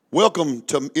Welcome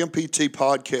to MPT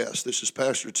Podcast. This is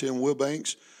Pastor Tim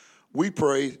Wilbanks. We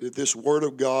pray that this Word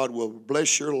of God will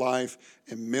bless your life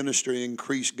and ministry and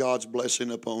increase God's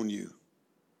blessing upon you.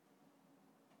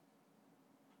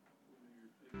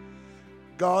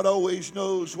 God always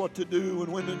knows what to do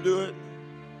and when to do it.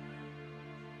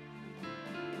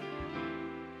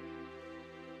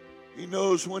 He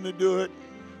knows when to do it.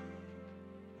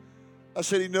 I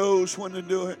said He knows when to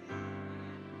do it.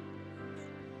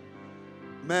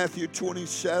 Matthew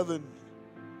 27.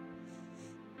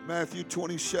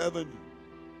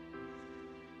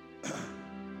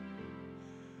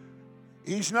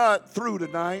 He's not through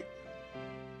tonight.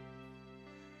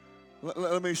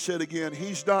 Let me say it again.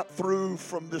 He's not through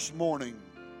from this morning.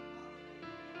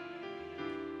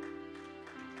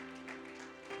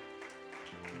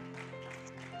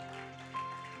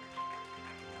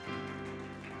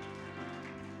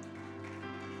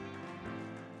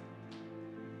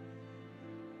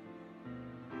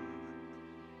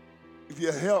 If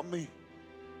you help me,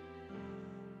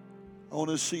 I want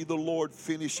to see the Lord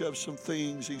finish up some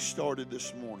things He started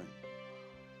this morning.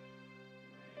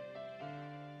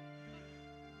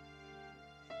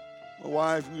 My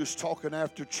wife was talking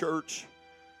after church,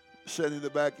 sitting in the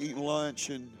back eating lunch,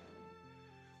 and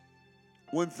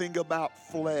one thing about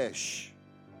flesh,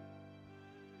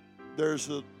 there's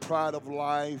the pride of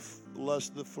life,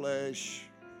 lust of the flesh.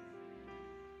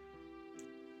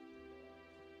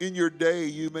 In your day,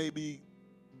 you may be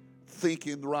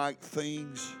thinking the right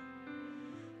things.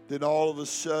 Then all of a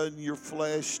sudden, your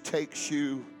flesh takes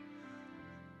you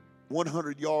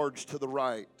 100 yards to the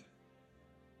right.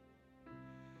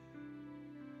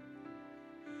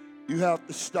 You have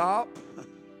to stop,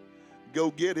 go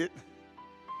get it,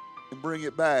 and bring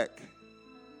it back.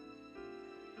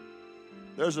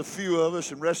 There's a few of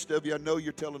us, and the rest of you, I know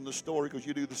you're telling the story because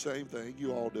you do the same thing.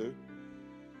 You all do.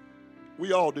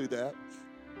 We all do that.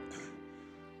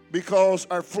 Because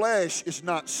our flesh is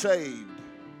not saved.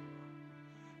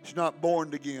 It's not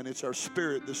born again. It's our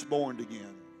spirit that's born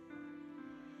again.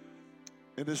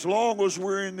 And as long as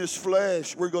we're in this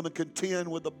flesh, we're going to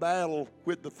contend with the battle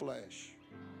with the flesh.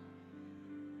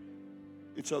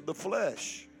 It's of the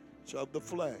flesh. It's of the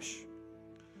flesh.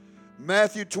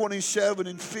 Matthew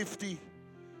 27:50.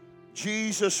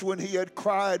 Jesus, when He had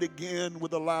cried again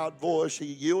with a loud voice, He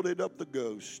yielded up the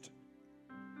ghost.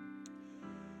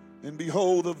 And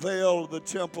behold, the veil of the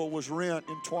temple was rent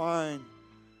in twine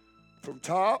from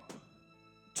top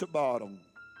to bottom.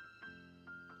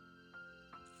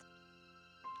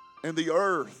 And the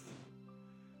earth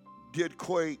did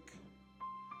quake,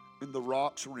 and the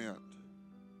rocks rent.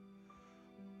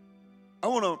 I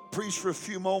want to preach for a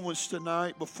few moments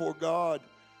tonight before God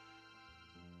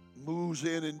moves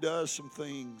in and does some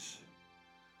things.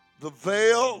 The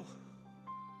veil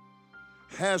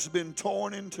has been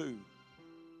torn in two.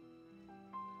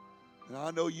 And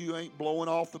I know you ain't blowing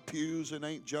off the pews and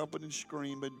ain't jumping and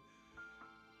screaming,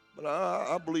 but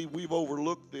I believe we've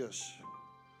overlooked this.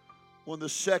 One of the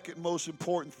second most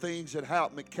important things that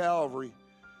happened at Calvary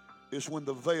is when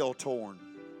the veil torn.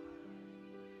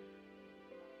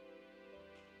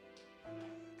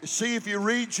 You see, if you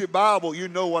read your Bible, you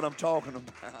know what I'm talking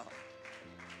about.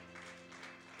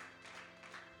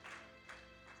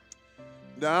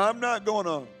 Now, I'm not going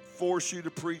to force you to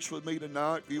preach with me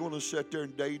tonight. If you want to sit there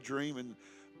and daydream and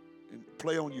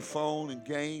play on your phone and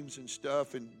games and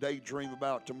stuff and daydream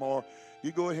about tomorrow,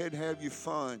 you go ahead and have your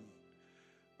fun.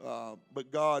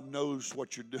 But God knows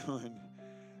what you're doing,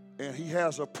 and He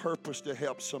has a purpose to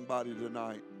help somebody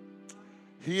tonight.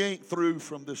 He ain't through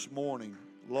from this morning,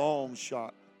 long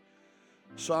shot.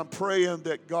 So I'm praying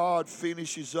that God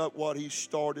finishes up what He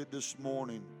started this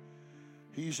morning.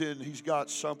 He's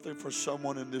got something for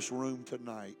someone in this room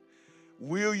tonight.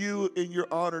 Will you, in your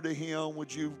honor to Him,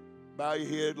 would you bow your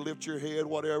head, lift your head,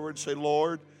 whatever, and say,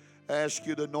 Lord, I ask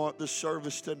you to anoint the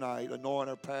service tonight. Anoint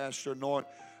our pastor, anoint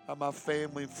my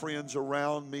family and friends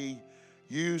around me.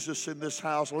 Use us in this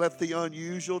house. Let the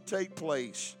unusual take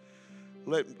place.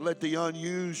 Let the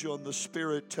unusual and the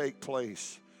Spirit take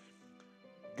place.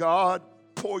 God,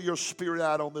 pour your Spirit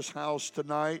out on this house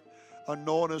tonight.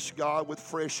 Anoint us, God, with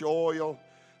fresh oil.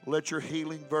 Let your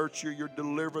healing virtue, your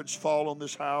deliverance fall on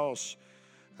this house.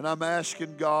 And I'm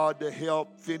asking God to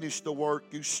help finish the work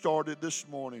you started this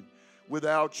morning.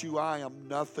 Without you, I am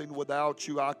nothing. Without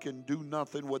you, I can do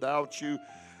nothing. Without you,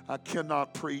 I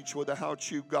cannot preach.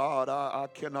 Without you, God, I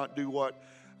cannot do what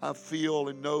I feel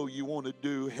and know you want to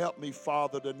do. Help me,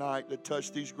 Father, tonight to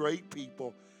touch these great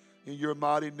people. In your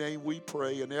mighty name we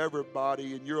pray, and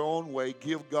everybody in your own way,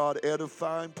 give God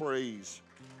edifying praise.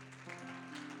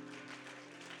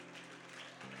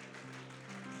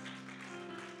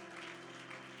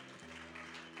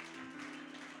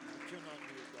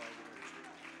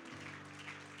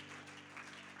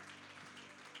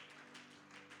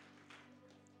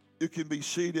 You can be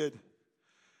seated.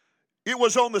 It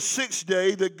was on the sixth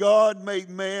day that God made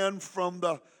man from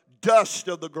the dust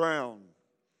of the ground.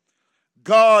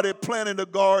 God had planted a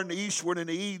garden eastward in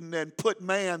Eden and put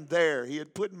man there. He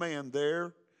had put man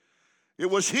there. It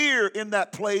was here in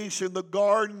that place in the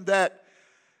garden that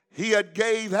he had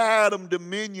gave Adam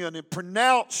dominion and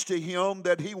pronounced to him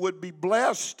that he would be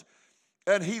blessed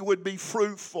and he would be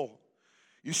fruitful.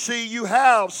 You see, you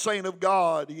have, saint of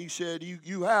God, he said,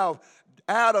 you have,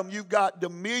 Adam, you've got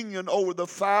dominion over the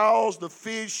fowls, the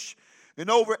fish, and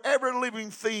over every living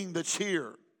thing that's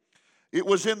here. It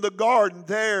was in the garden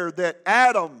there that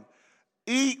Adam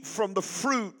ate from the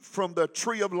fruit from the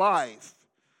tree of life.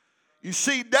 You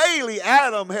see, daily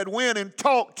Adam had went and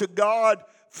talked to God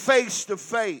face to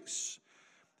face.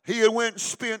 He had went and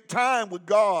spent time with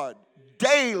God,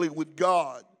 daily with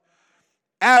God.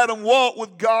 Adam walked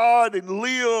with God and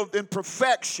lived in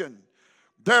perfection.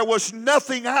 There was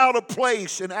nothing out of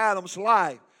place in Adam's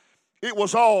life. It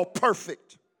was all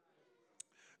perfect.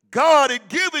 God had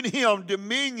given him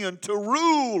dominion to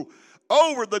rule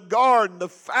over the garden, the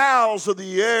fowls of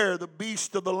the air, the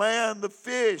beasts of the land, the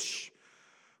fish.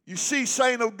 You see,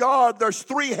 saint of God, there's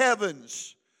three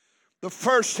heavens. The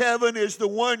first heaven is the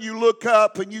one you look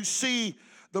up and you see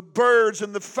the birds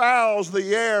and the fowls of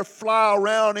the air fly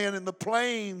around in the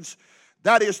plains.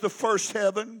 That is the first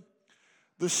heaven.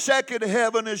 The second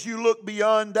heaven is you look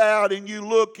beyond that and you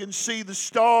look and see the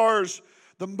stars,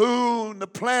 the moon, the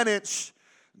planets.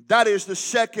 That is the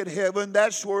second heaven.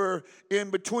 That's where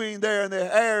in between there and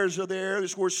the airs of there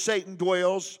is where Satan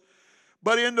dwells.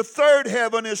 But in the third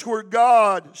heaven is where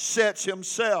God sets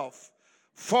himself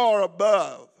far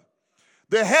above.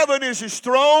 The heaven is his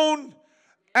throne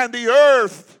and the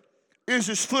earth is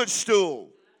his footstool.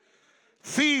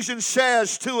 Ephesians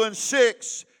says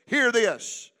 2:6, hear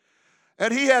this.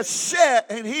 And he has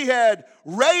set and he had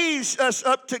raised us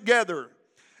up together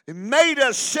and made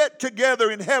us sit together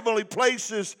in heavenly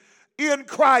places in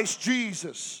Christ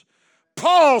Jesus.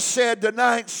 Paul said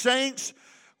tonight, saints,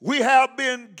 we have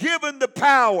been given the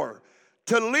power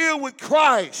to live with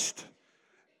Christ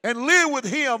and live with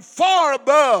him far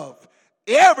above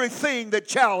everything that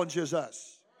challenges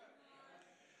us.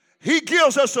 He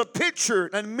gives us a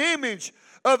picture, an image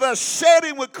of us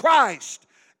sitting with Christ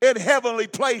in heavenly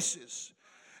places.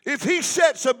 If he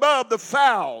sits above the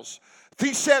fowls, if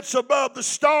he sits above the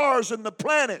stars and the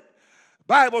planet, the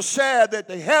Bible said that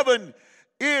the heaven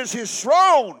is his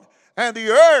throne and the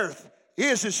earth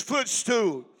is his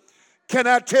footstool. Can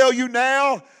I tell you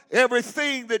now,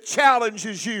 everything that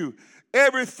challenges you,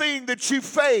 everything that you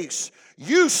face,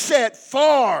 you set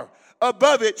far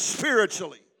above it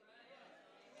spiritually.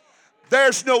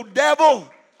 There's no devil,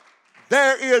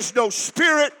 there is no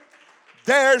spirit,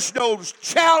 there's no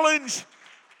challenge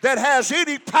that has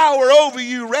any power over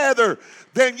you rather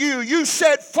than you. You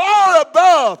set far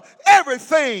above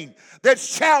everything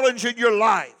that's challenging your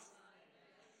life.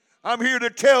 I'm here to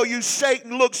tell you,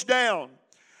 Satan looks down.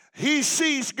 He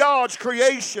sees God's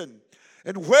creation,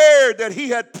 and where that he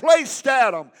had placed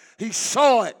Adam, he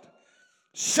saw it.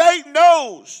 Satan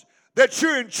knows that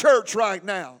you're in church right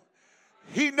now.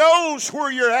 He knows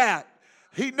where you're at.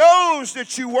 He knows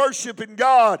that you worship in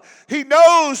God. He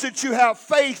knows that you have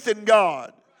faith in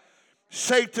God.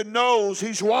 Satan knows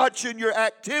he's watching your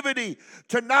activity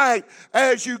tonight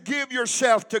as you give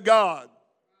yourself to God.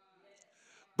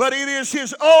 But it is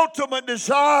his ultimate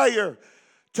desire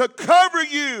to cover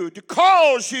you, to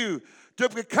cause you to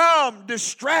become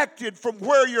distracted from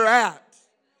where you're at.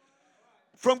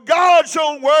 From God's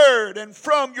own word and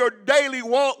from your daily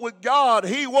walk with God,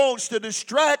 he wants to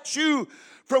distract you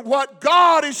from what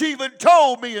God has even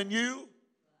told me and you.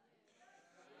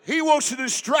 He wants to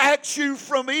distract you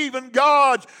from even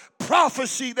God's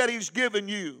prophecy that he's given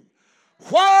you.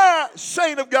 Why,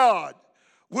 saint of God,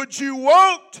 would you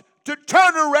want to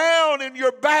turn around and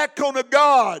your back on a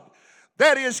God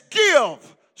that is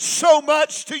give so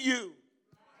much to you?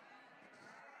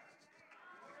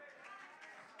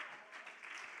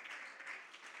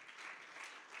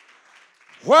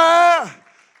 Why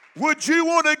would you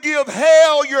want to give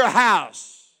hell your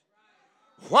house?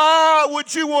 Why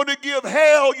would you want to give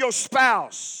hell your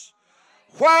spouse?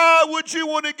 Why would you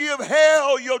want to give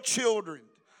hell your children?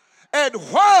 And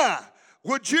why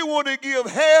would you want to give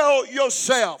hell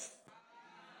yourself?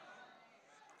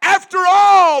 After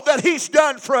all that he's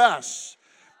done for us,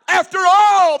 after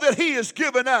all that he has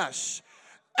given us,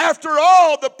 after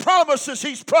all the promises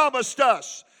he's promised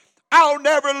us, I'll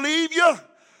never leave you.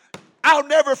 I'll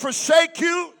never forsake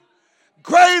you.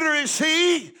 Greater is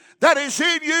he that is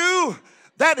in you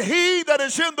than he that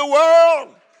is in the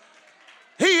world.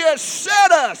 He has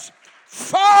set us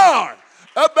far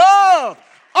above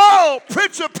all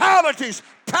principalities,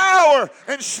 power,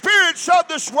 and spirits of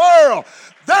this world.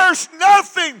 There's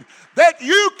nothing that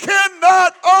you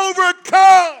cannot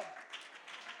overcome.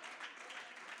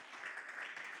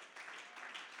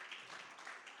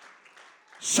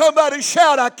 Somebody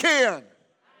shout, I can.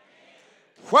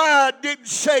 Why didn't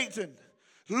Satan,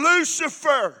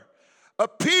 Lucifer,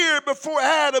 appear before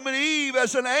Adam and Eve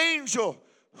as an angel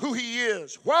who he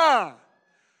is? Why?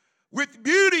 With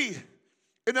beauty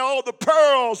and all the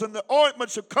pearls and the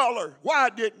ointments of color. Why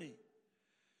didn't he?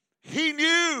 He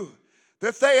knew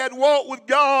that they had walked with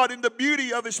God in the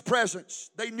beauty of his presence.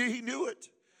 He knew it.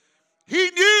 He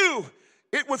knew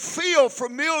it would feel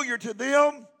familiar to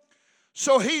them.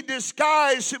 So he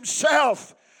disguised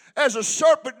himself as a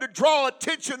serpent to draw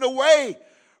attention away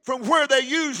from where they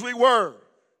usually were.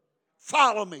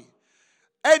 Follow me.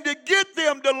 And to get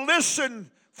them to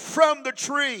listen from the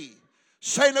tree.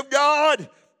 Saint of God,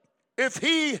 if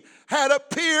he had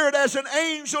appeared as an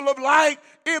angel of light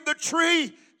in the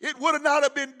tree, it would not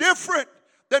have been different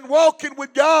than walking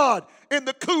with God in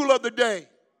the cool of the day.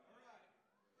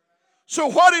 So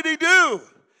what did he do?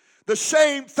 The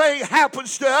same thing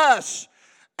happens to us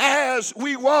as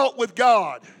we walk with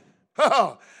God.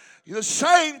 The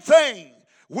same thing.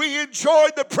 We enjoy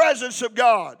the presence of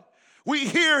God. We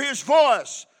hear his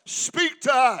voice speak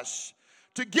to us.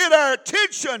 To get our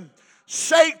attention,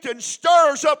 Satan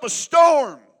stirs up a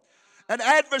storm, an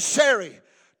adversary,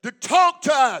 to talk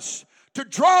to us, to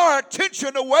draw our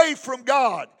attention away from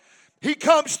God. He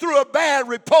comes through a bad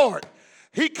report.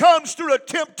 He comes through a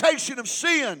temptation of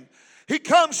sin. He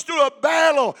comes through a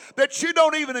battle that you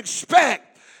don't even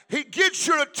expect. He gets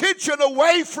your attention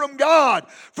away from God,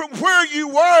 from where you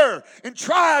were, and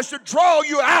tries to draw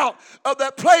you out of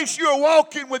that place you're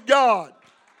walking with God.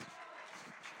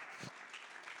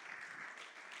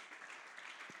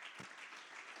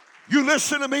 You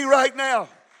listen to me right now.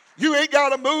 You ain't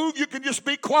got to move. You can just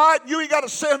be quiet. You ain't got to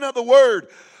say another word.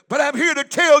 But I'm here to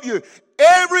tell you,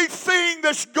 everything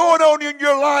that's going on in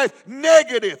your life,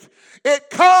 negative, it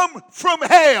come from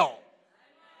hell.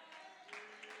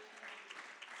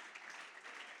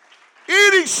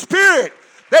 Any spirit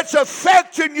that's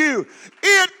affecting you,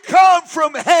 it come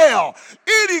from hell.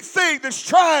 Anything that's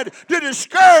trying to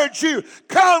discourage you,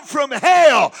 come from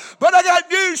hell. But I got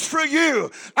news for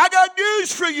you. I got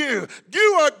news for you.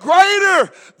 You are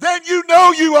greater than you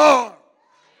know you are.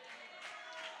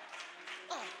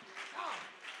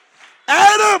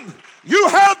 Adam, you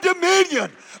have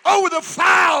dominion over the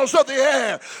fowls of the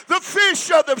air, the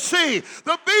fish of the sea,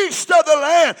 the beasts of the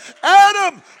land.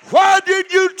 Adam, why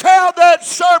did you tell that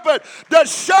serpent to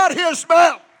shut his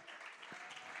mouth?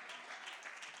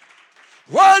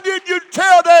 Why did you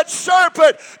tell that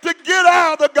serpent to get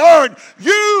out of the garden?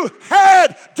 You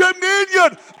had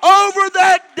dominion over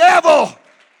that devil.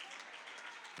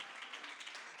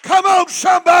 Come on,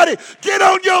 somebody, get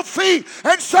on your feet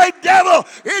and say, devil,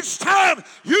 it's time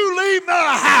you leave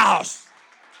my house.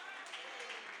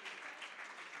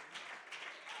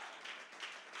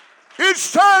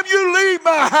 It's time you leave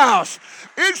my house.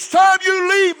 It's time you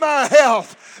leave my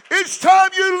health. It's time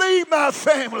you leave my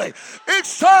family.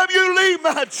 It's time you leave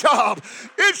my job.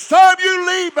 It's time you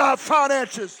leave my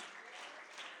finances.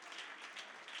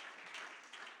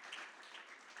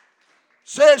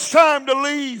 Say it's time to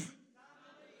leave.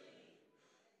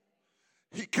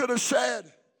 He could have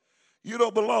said, you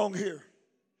don't belong here.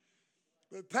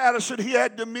 But Patterson, he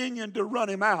had dominion to run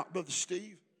him out, Brother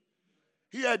Steve.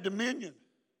 He had dominion.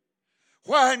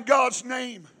 Why in God's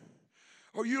name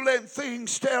are you letting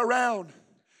things stay around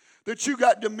that you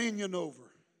got dominion over?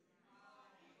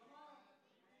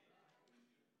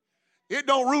 It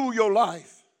don't rule your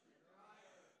life.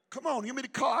 Come on, you mean the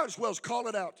car as well as call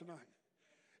it out tonight.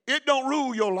 It don't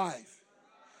rule your life.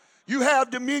 You have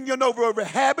dominion over every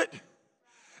habit,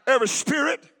 every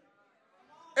spirit,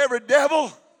 every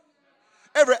devil,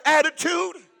 every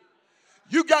attitude.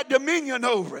 You got dominion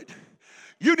over it.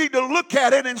 You need to look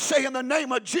at it and say, in the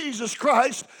name of Jesus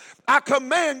Christ, I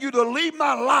command you to leave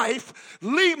my life,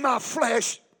 leave my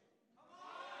flesh.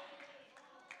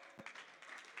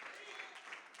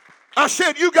 I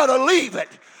said, you got to leave it.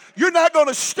 You're not going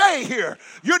to stay here.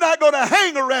 You're not going to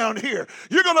hang around here.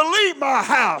 You're going to leave my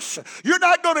house. You're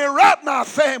not going to interrupt my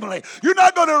family. You're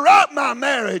not going to interrupt my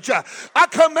marriage. I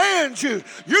command you.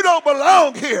 You don't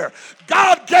belong here.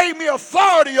 God gave me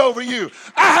authority over you.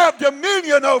 I have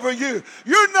dominion over you.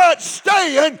 You're not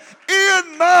staying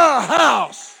in my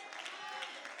house.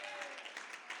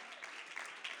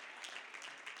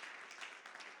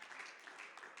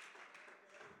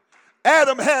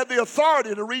 Adam had the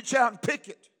authority to reach out and pick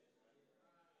it.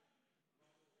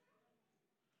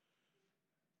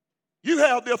 You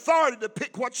have the authority to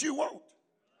pick what you want.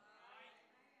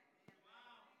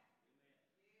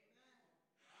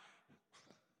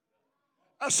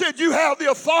 I said you have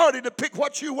the authority to pick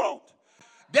what you want.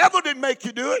 Devil didn't make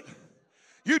you do it.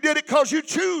 You did it because you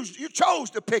chose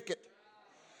to pick it.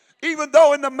 Even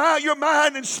though in your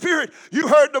mind and spirit you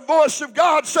heard the voice of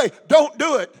God say, don't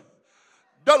do it.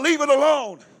 Don't leave it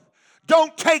alone.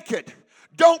 Don't take it.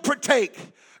 Don't partake.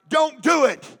 Don't do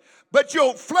it. But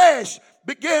your flesh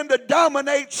began to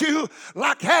dominate you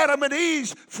like Adam and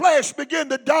Eve's flesh began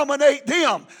to dominate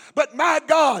them. But my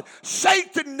God,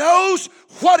 Satan knows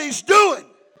what he's doing.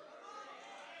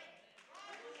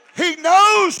 He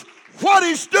knows what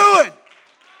he's doing.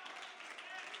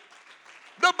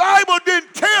 The Bible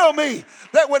didn't tell me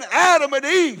that when Adam and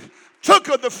Eve took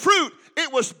of the fruit,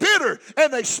 it was bitter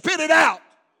and they spit it out.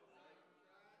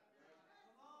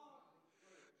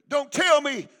 Don't tell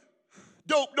me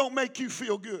dope don't make you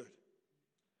feel good.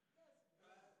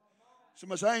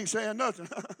 Somebody say, I ain't saying nothing.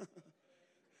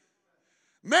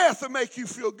 Meth will make you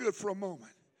feel good for a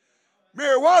moment.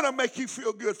 Marijuana will make you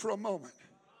feel good for a moment.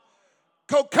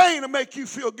 Cocaine will make you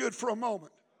feel good for a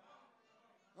moment.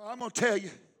 I'm going to tell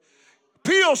you.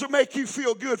 Pills will make you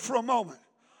feel good for a moment.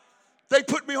 They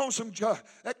put me on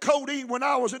that codeine when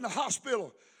I was in the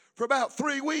hospital for about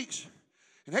 3 weeks.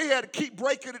 And they had to keep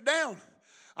breaking it down.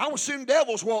 I was seeing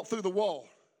devils walk through the wall.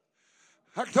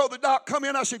 I told the doc, come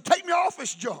in. I said, take me off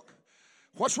this junk.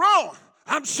 What's wrong?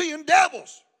 I'm seeing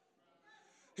devils.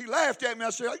 He laughed at me. I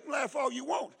said, you can laugh all you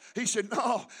want. He said,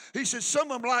 no. He said,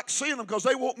 some of them like seeing them because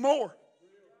they want more.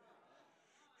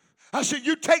 I said,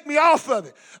 you take me off of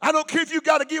it. I don't care if you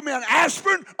got to give me an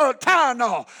aspirin or a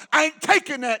Tylenol. I ain't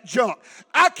taking that junk.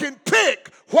 I can pick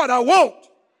what I want.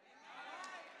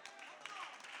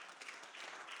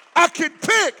 I can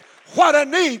pick what I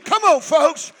need. Come on,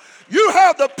 folks. You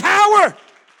have the power.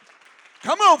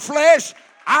 Come on, flesh.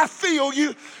 I feel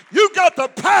you. You got the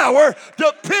power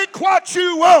to pick what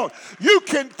you want. You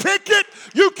can pick it.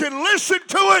 You can listen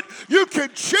to it. You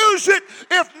can choose it.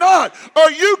 If not,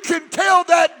 or you can tell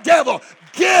that devil,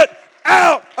 get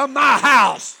out of my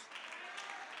house.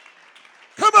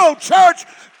 Come on, church.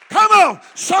 Come on.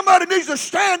 Somebody needs to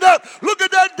stand up. Look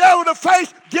at that devil in the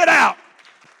face. Get out.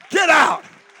 Get out.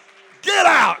 Get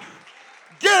out.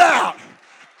 Get out.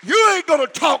 You ain't going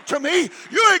to talk to me.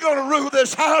 You ain't going to rule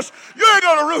this house. You ain't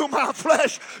going to rule my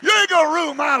flesh. You ain't going to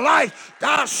rule my life.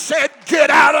 I said, get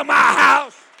out of my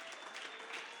house.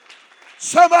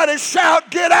 Somebody shout,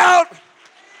 get out.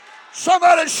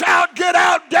 Somebody shout, get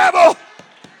out, devil.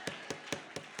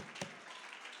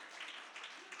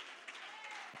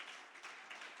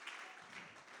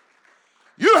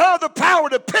 You have the power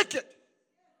to pick it.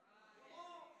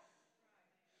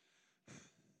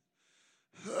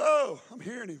 Oh, I'm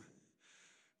hearing him.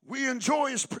 We enjoy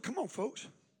his. Come on, folks.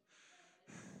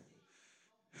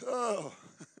 Oh.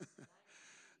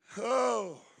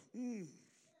 Oh.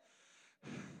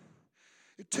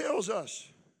 It tells us.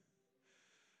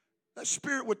 That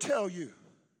spirit would tell you.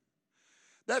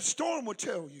 That storm would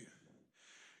tell you.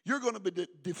 You're going to be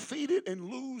defeated and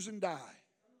lose and die.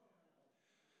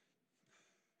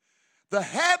 The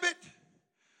habit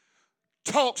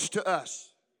talks to us.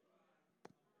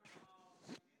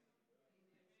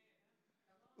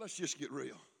 Let's just get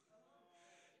real.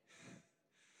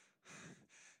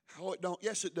 Oh, it don't.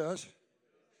 Yes, it does.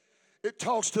 It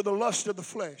talks to the lust of the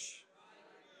flesh.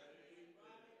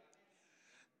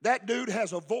 That dude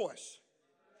has a voice.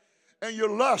 And your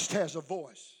lust has a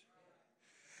voice.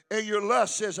 And your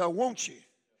lust says, I want you.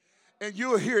 And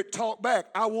you'll hear it talk back,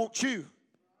 I want you.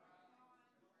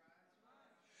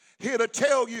 Here to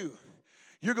tell you,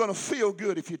 you're going to feel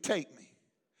good if you take me.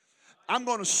 I'm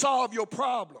going to solve your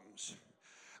problems.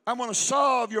 I'm going to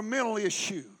solve your mental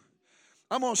issue.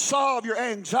 I'm going to solve your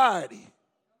anxiety.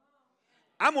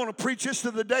 I'm going to preach this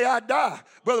to the day I die.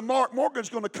 Brother Mark Morgan's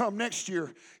going to come next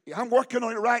year. I'm working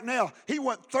on it right now. He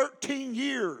went 13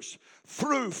 years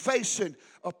through facing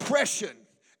oppression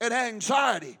and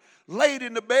anxiety, laid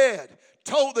in the bed,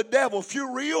 told the devil, if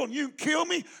you're real and you can kill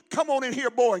me, come on in here,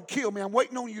 boy, and kill me. I'm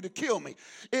waiting on you to kill me.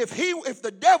 If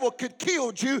the devil could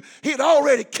kill you, he'd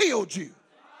already killed you.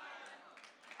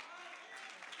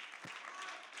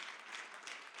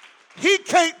 He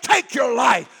can't take your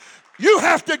life. You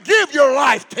have to give your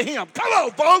life to him. Come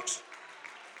on, folks.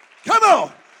 Come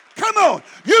on. Come on.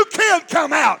 You can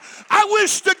come out. I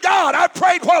wish to God, I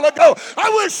prayed a while ago, I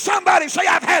wish somebody say,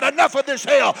 I've had enough of this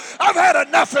hell. I've had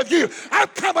enough of you. I'm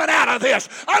coming out of this.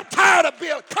 I'm tired of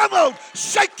being. Come on,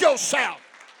 shake yourself.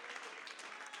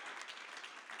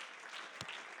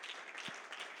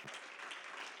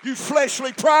 You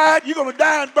fleshly pride, you're going to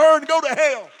die and burn and go to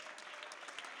hell.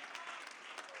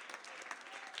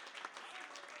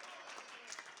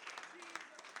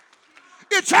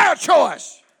 It's our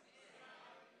choice.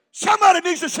 Somebody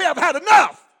needs to say, I've had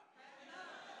enough.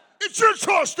 It's your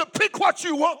choice to pick what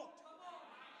you want.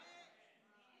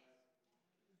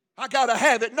 I got to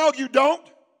have it. No, you don't.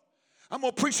 I'm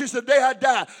going to preach this the day I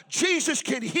die. Jesus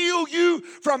can heal you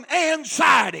from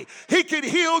anxiety. He can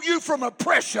heal you from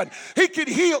oppression. He can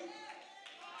heal.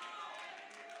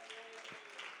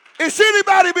 Has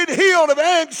anybody been healed of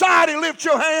anxiety? Lift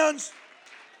your hands.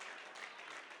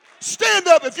 Stand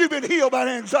up if you've been healed by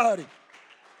anxiety.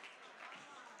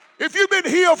 If you've been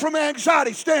healed from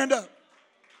anxiety, stand up.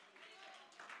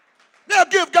 Now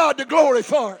give God the glory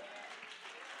for it.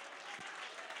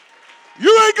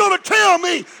 You ain't going to tell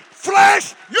me,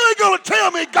 flesh, you ain't going to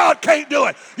tell me God can't do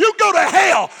it. You go to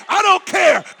hell. I don't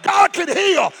care. God can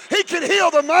heal. He can heal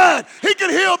the mind. He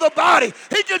can heal the body.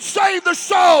 He can save the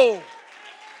soul.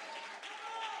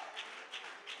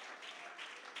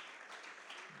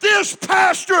 This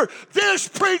pastor, this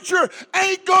preacher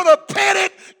ain't going to pet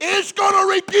it. It's going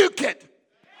to rebuke it.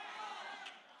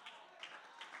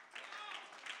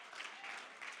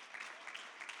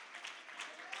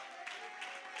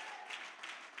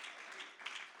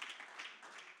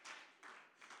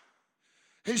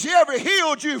 Has he ever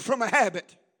healed you from a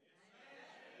habit?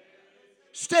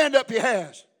 Stand up, he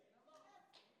has.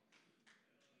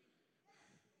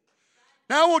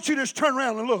 Now I want you to just turn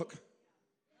around and look.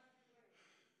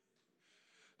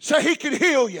 Say, he can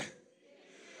heal you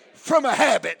from a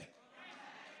habit.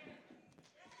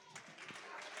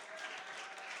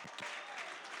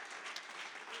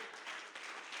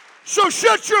 So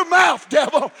shut your mouth,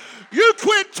 devil. You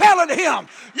quit telling him.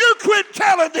 You quit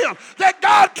telling them that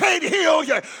God can't heal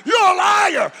you. You're a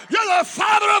liar. You're the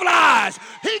father of lies.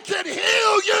 He can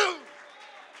heal you.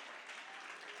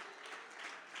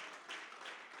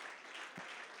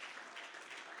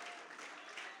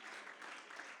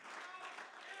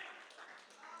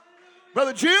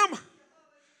 Brother Jim,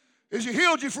 has he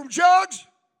healed you from jugs?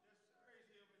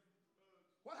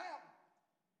 What happened?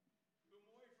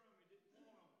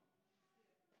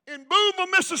 In Boonville,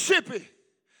 Mississippi,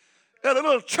 at a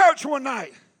little church one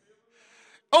night,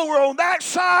 over on that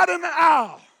side of the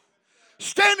aisle,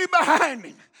 standing behind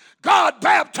him, God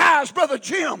baptized Brother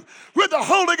Jim with the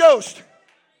Holy Ghost.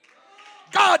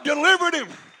 God delivered him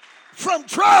from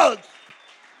drugs.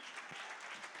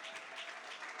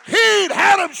 He'd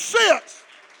had them since.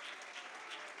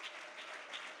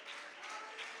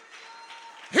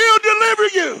 He'll deliver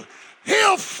you.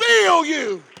 He'll fill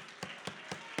you.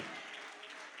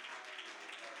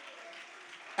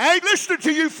 I ain't listening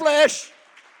to you, flesh.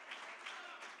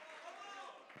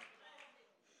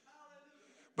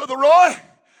 Brother Roy,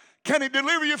 can he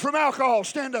deliver you from alcohol?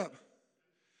 Stand up.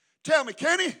 Tell me,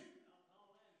 can he?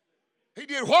 He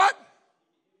did what?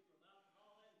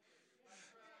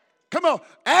 Come on.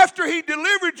 After he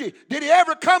delivered you, did he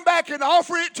ever come back and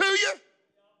offer it to you?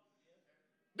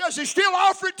 Does he still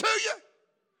offer it to you?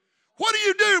 What do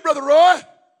you do, Brother Roy?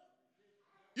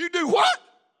 You do what?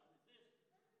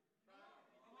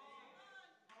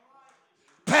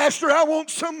 Pastor, I want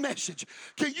some message.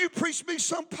 Can you preach me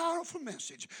some powerful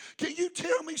message? Can you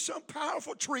tell me some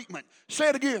powerful treatment? Say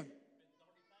it again.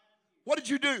 What did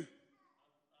you do?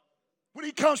 When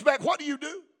he comes back, what do? You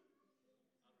do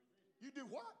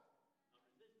what?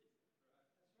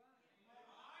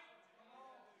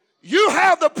 You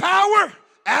have the power,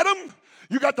 Adam.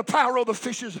 You got the power of the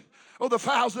fishes, of the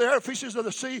fowls of the air, fishes of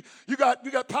the sea. You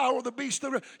got power of the beast.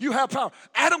 You have power.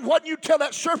 Adam, why didn't you tell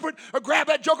that serpent or grab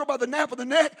that joker by the nape of the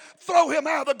neck, throw him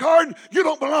out of the garden? You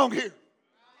don't belong here.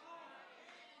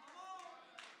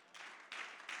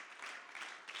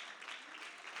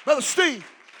 Brother Steve,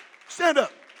 stand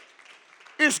up.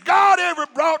 Has God ever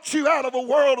brought you out of a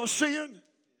world of sin?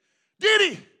 Did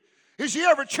he? Has he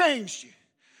ever changed you?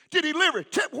 Did he deliver?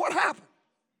 What happened?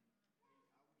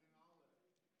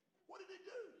 What did he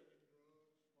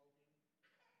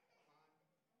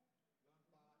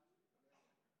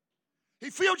do? He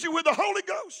filled you with the Holy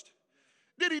Ghost.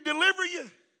 Did he deliver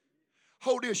you?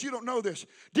 Hold this, you don't know this.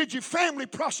 Did your family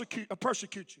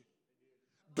persecute you?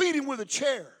 Beat him with a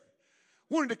chair.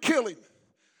 Wanted to kill him.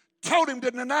 Told him to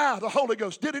deny the Holy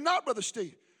Ghost. Did he not, Brother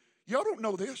Steve? Y'all don't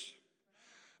know this.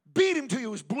 Beat him till he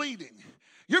was bleeding.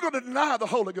 You're going to deny the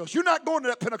Holy Ghost. You're not going to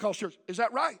that Pentecost church. Is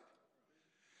that right?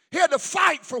 He had to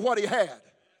fight for what he had.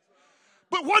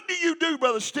 But what do you do,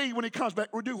 Brother Steve, when he comes back?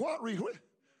 Or do what?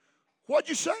 What'd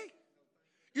you say?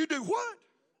 You do what?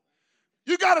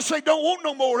 You got to say, don't want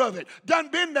no more of it. Done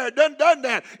been there, done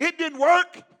that. It didn't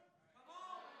work.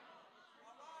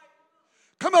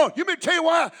 Come on, you may tell you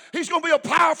why he's going to be a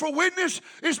powerful witness.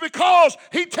 It's because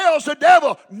he tells the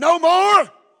devil, no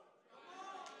more.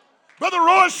 Brother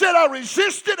Roy said, I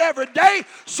resist it every day.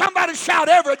 Somebody shout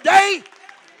every day.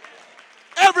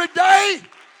 Every day.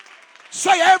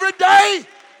 Say every day.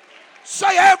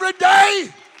 Say every day.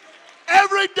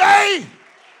 Every day.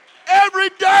 Every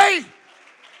day.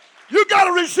 You got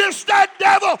to resist that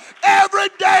devil every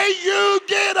day you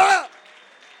get up.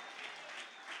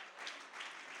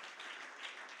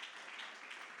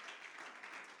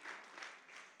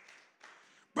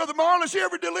 Brother Marlon, has he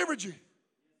ever delivered you?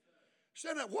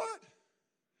 Said that what?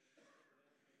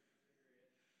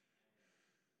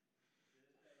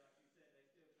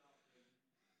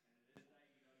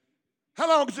 How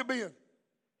long has it been?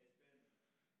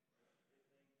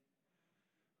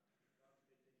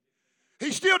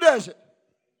 He still does it.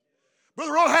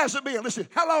 Brother Roy hasn't been. Listen,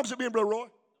 how long has it been, Brother Roy?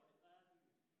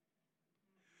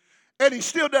 And he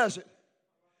still does it.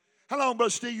 How long,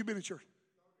 Brother Steve, you been in church?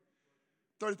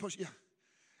 30 plus, yeah.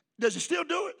 Does he still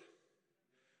do it?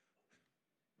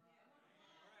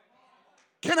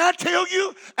 Can I tell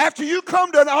you, after you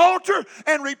come to an altar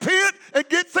and repent and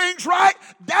get things right,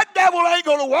 that devil ain't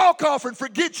going to walk off and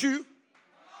forget you.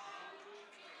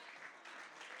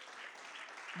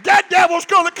 That devil's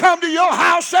going to come to your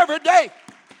house every day.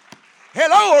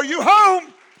 Hello, are you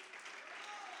home?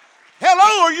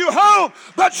 Hello, are you home?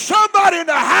 But somebody in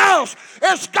the house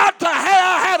has got to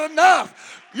have had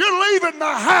enough. You're leaving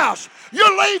my house.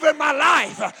 You're leaving my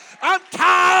life. I'm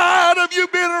tired of you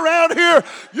being around here.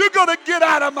 You're going to get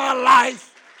out of my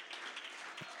life.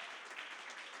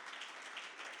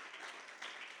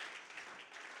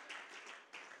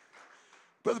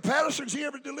 Brother Patterson, has he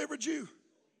ever delivered you?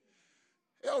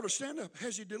 Elder, stand up.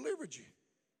 Has he delivered you?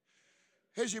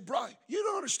 Has he brought? You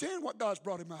don't understand what God's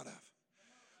brought him out of.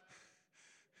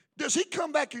 Does he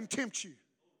come back and tempt you?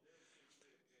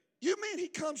 You mean he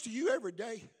comes to you every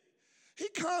day? He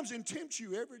comes and tempts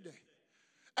you every day.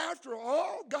 After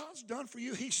all God's done for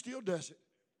you, he still does it.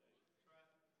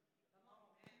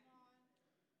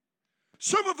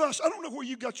 Some of us, I don't know where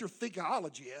you got your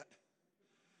theology at.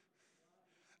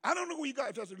 I don't know where you got,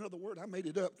 if that's another word, I made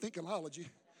it up, theology.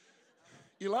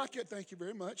 You like it? Thank you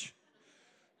very much.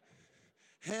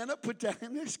 Hannah, put that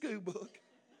in their school book.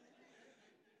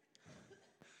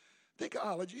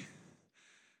 Theology.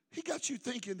 He got you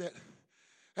thinking that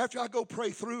after I go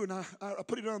pray through and I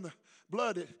put it on the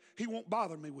blood, he won't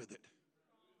bother me with it.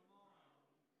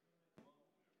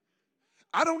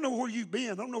 I don't know where you've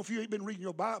been. I don't know if you ain't been reading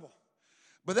your Bible.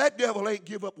 But that devil ain't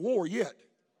give up war yet.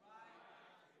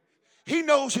 He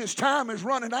knows his time is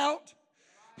running out.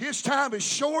 His time is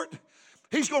short.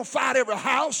 He's going to fight every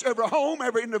house, every home,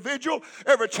 every individual,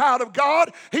 every child of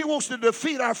God. He wants to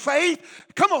defeat our faith.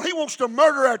 Come on, he wants to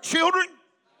murder our children.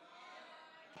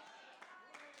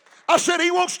 I said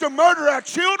he wants to murder our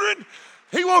children.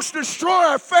 He wants to destroy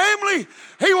our family.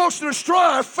 He wants to destroy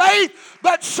our faith.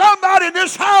 But somebody in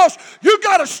this house, you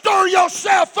got to stir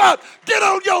yourself up. Get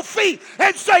on your feet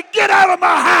and say, get out of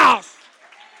my house.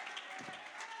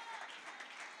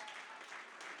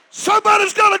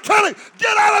 Somebody's going to tell him,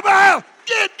 get out of my house.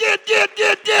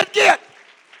 Get.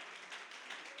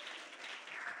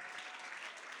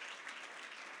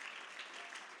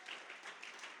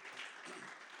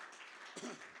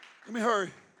 Let me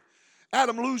hurry.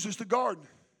 Adam loses the garden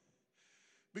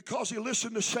because he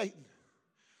listened to Satan.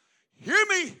 Hear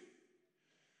me.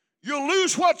 You'll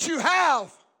lose what you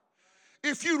have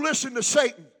if you listen to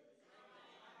Satan.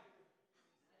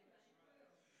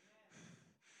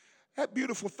 That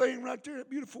beautiful thing right there, that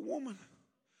beautiful woman.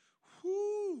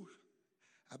 Whoo.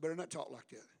 I better not talk like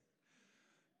that.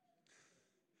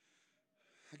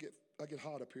 I get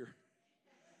hot up here.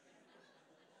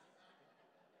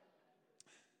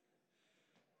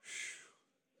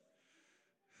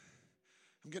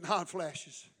 I'm getting hot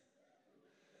flashes.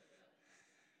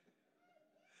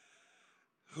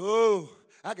 Oh,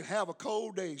 I can have a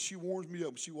cold day. She warms me up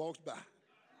when she walks by.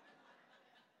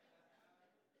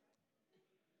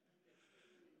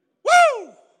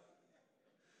 Woo!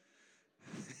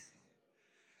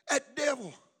 That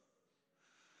devil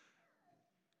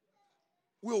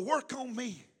will work on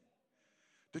me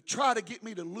to try to get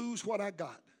me to lose what I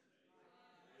got.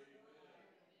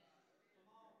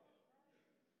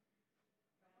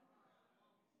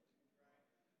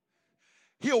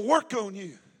 He'll work on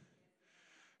you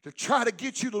to try to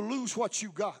get you to lose what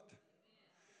you got.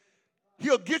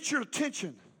 He'll get your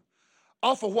attention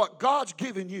off of what God's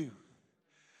given you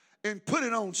and put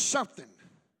it on something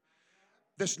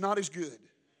that's not as good.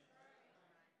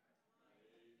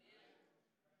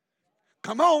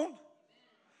 Come on.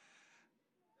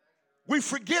 We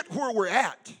forget where we're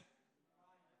at.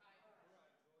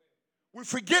 We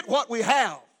forget what we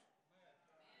have.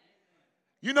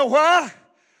 You know why?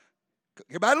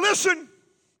 Everybody listen.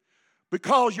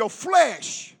 Because your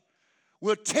flesh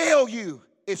will tell you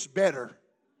it's better.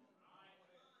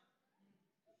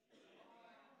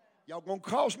 Y'all gonna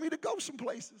cause me to go some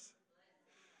places.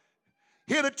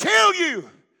 Here to tell you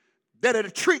that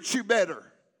it'll treat you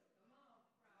better.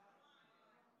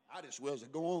 I just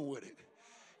wasn't going with it.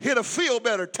 Here to feel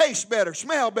better, taste better,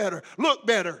 smell better, look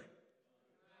better.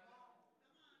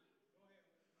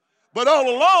 But all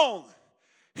along,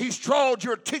 he's drawn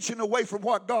your attention away from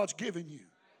what God's given you.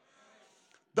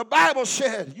 The Bible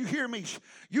said, you hear me,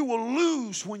 you will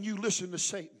lose when you listen to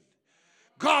Satan.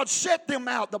 God set them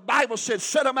out. The Bible said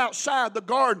set them outside the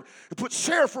garden and put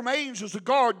seraphim angels to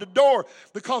guard the door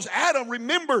because Adam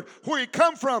remembered where he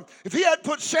come from. If he had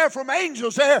put seraphim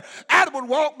angels there, Adam would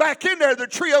walk back in there, the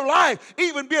tree of life,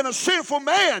 even being a sinful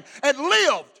man, and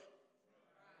lived.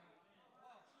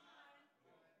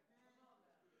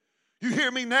 You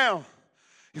hear me now?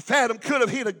 If Adam could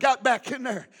have, he'd have got back in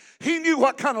there. He knew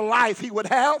what kind of life he would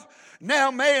have.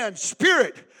 Now man's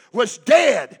spirit was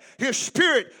dead. His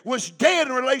spirit was dead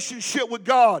in relationship with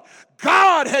God.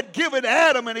 God had given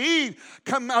Adam and Eve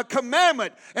a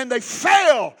commandment, and they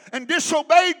fell and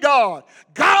disobeyed God.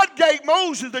 God gave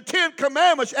Moses the 10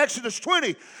 commandments, Exodus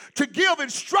 20, to give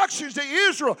instructions to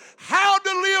Israel how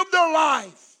to live their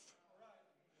life.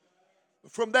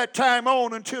 From that time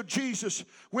on until Jesus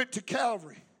went to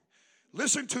Calvary,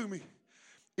 listen to me,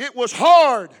 it was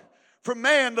hard for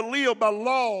man to live by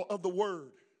law of the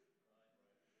word.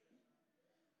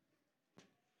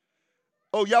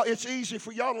 Oh, y'all, it's easy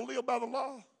for y'all to live by the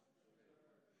law.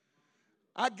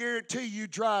 I guarantee you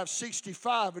drive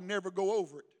 65 and never go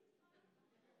over it.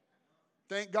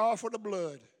 Thank God for the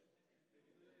blood.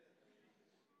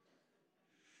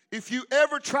 If you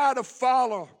ever try to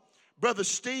follow Brother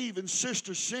Steve and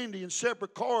Sister Cindy in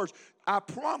separate cars, I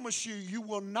promise you, you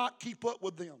will not keep up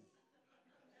with them.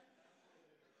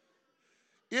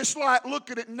 It's like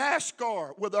looking at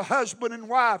NASCAR with a husband and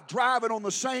wife driving on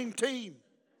the same team.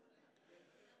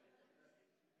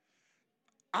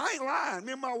 I ain't lying.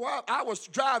 Me and my wife, I was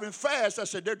driving fast. I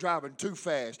said, they're driving too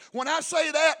fast. When I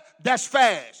say that, that's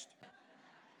fast.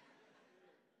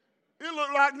 It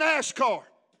looked like NASCAR.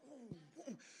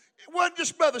 It wasn't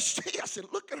just Brother Steve. I said,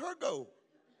 look at her go.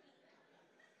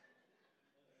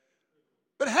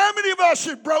 But how many of us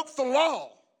have broke the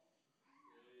law?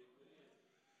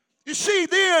 You see,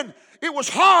 then it was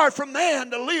hard for man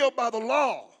to live by the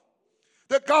law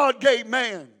that God gave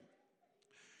man.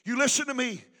 You listen to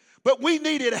me. But we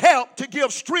needed help to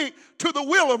give strength to the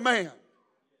will of man.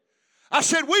 I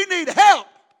said we need help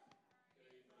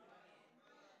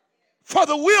for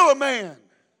the will of man.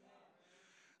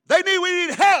 We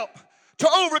need help to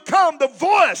overcome the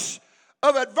voice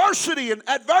of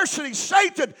adversity,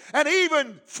 Satan, and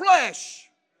even flesh.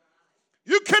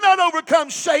 You cannot overcome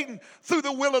Satan through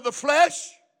the will of the flesh.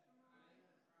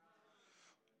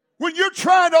 When you're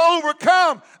trying to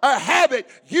overcome a habit,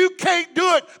 you can't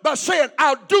do it by saying,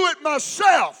 I'll do it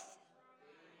myself.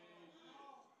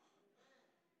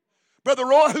 Brother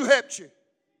Roy, who helped you?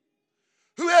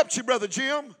 Who helped you, Brother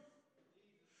Jim?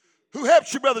 Who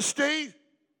helped you, Brother Steve?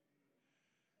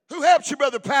 Who helped you,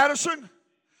 Brother Patterson?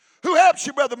 Who helped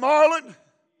you, Brother Marlon?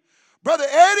 Brother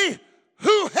Eddie,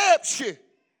 who helps you?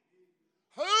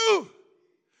 Who?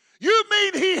 You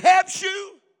mean he helps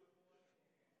you?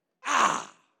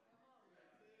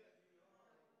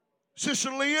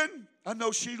 Sister Lynn, I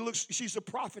know she's a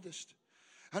prophetess.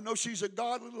 I know she's a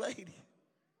godly lady.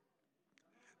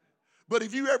 But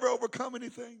have you ever overcome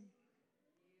anything?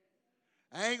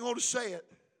 I ain't going to say it.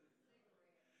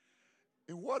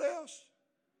 And what else?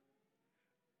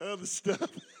 Other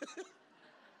stuff.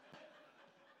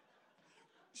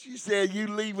 She said, you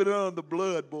leave it on the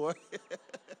blood, boy.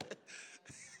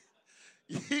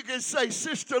 You can say,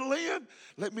 Sister Lynn,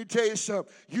 let me tell you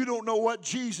something. You don't know what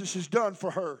Jesus has done for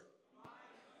her.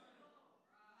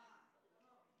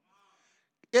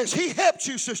 Has he helped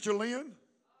you, Sister Lynn?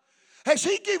 Has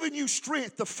he given you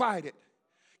strength to fight it?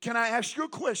 Can I ask you a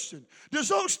question? Does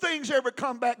those things ever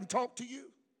come back and talk to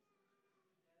you?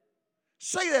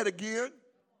 Say that again.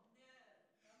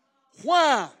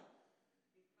 Why?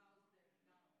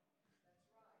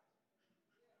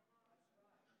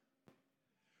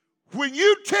 When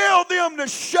you tell them to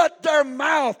shut their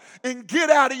mouth and get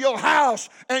out of your house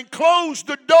and close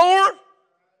the door,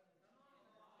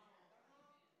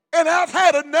 and I've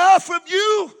had enough of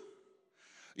you,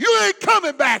 you ain't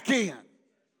coming back in.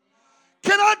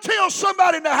 Can I tell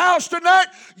somebody in the house tonight,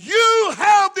 you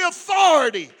have the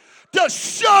authority to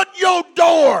shut your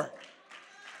door.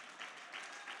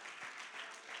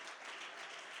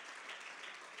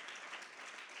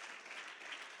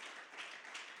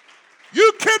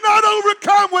 You cannot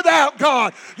overcome without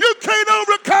God. You can't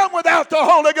overcome without the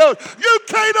Holy Ghost. You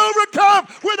can't overcome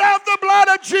without the blood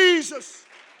of Jesus.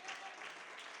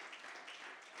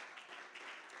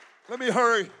 Let me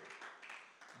hurry.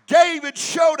 David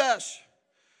showed us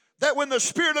that when the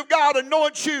Spirit of God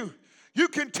anoints you, you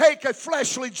can take a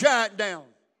fleshly giant down.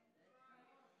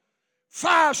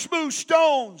 5 smooth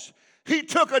stones, he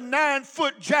took a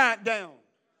 9-foot giant down.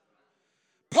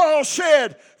 Paul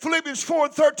said, Philippians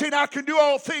 4:13, I can do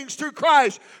all things through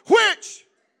Christ, which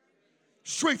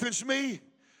strengthens me.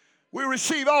 We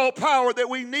receive all power that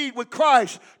we need with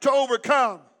Christ to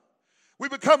overcome. We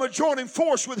become a joining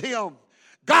force with Him.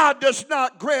 God does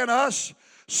not grant us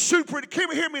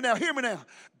hear me now.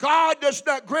 God does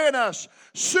not grant us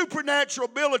supernatural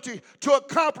ability to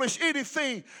accomplish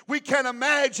anything we can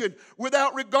imagine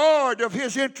without regard of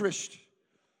His interest.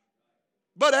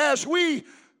 But as we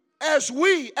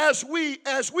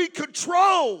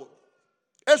control,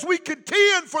 as we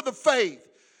contend for the faith,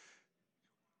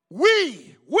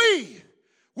 we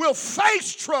will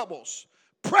face troubles,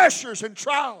 pressures, and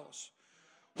trials.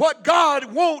 What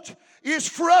God wants is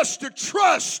for us to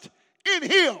trust in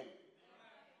Him.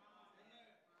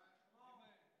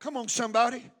 Come on,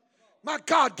 somebody. My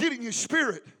God, get in your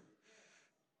spirit.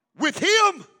 With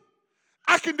Him,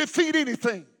 I can defeat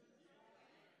anything.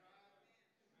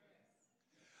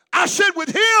 I said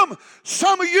with Him,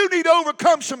 some of you need to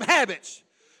overcome some habits.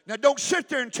 Now, don't sit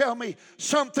there and tell me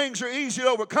some things are easy to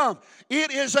overcome.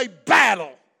 It is a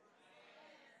battle.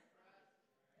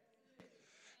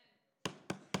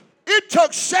 It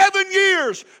took 7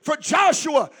 years for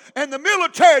Joshua and the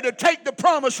military to take the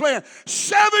promised land.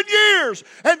 7 years.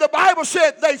 And the Bible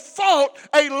said they fought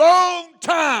a long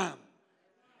time.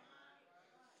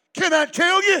 Can I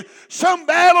tell you, some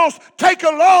battles take a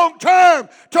long time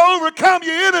to overcome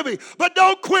your enemy. But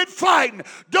don't quit fighting.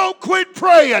 Don't quit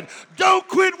praying. Don't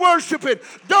quit worshiping.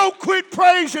 Don't quit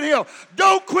praising Him.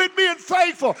 Don't quit being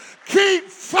faithful. Keep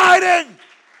fighting.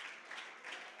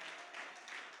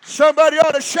 Somebody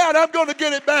ought to shout, I'm going to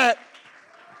get it back.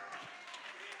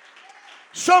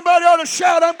 Somebody ought to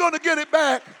shout, I'm going to get it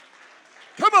back.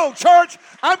 Come on, church.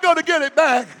 I'm going to get it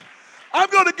back. I'm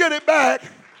going to get it back.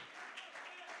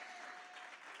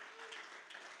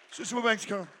 Sister Wilbanks,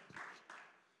 come.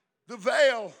 The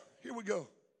veil, here we go.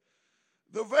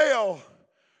 The veil,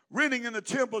 rending in the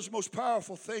temple is the most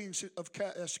powerful things of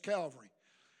Calvary.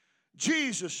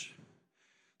 Jesus,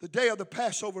 the day of the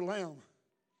Passover lamb,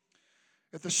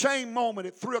 at the same moment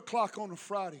at 3 o'clock on a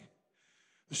Friday,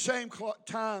 the same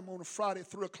time on a Friday at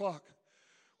 3 o'clock,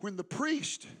 when the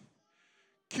priest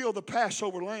killed the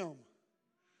Passover lamb,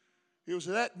 it was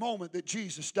at that moment that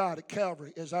Jesus died at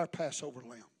Calvary as our Passover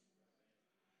lamb.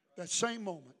 That same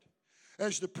moment,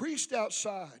 as the priest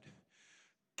outside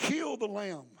killed the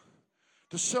lamb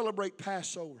to celebrate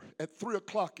Passover at 3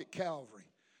 o'clock at Calvary,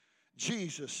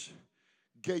 Jesus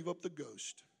gave up the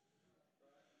ghost.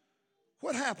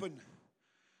 What happened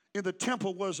in the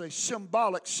temple was a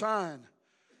symbolic sign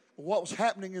of what was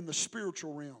happening in the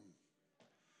spiritual realm.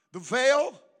 The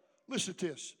veil, listen to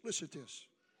this,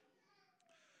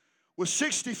 was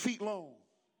 60 feet long,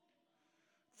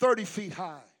 30 feet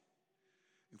high,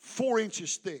 and 4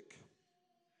 inches thick.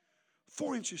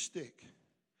 4 inches thick.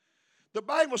 The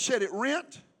Bible said it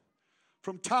rent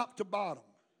from top to bottom.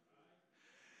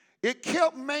 It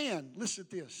kept man, listen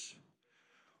to this,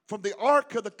 from the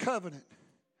Ark of the Covenant,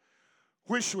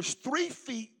 which was 3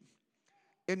 feet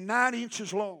and 9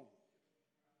 inches long,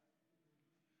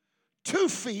 2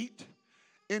 feet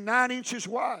and 9 inches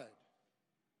wide,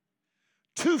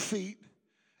 2 feet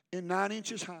and 9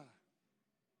 inches high.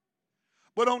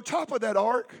 But on top of that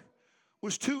ark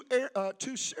was two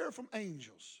seraphim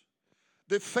angels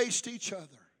that faced each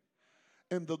other.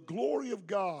 And the glory of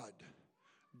God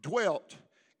dwelt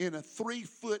in a 3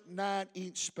 foot 9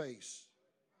 inch space.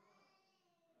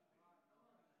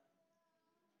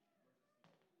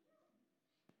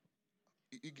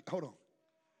 Hold on.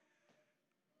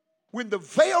 When the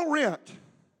veil rent,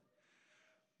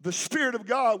 the Spirit of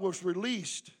God was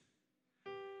released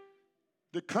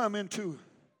to come into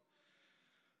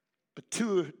a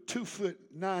 2 foot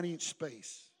 9 inch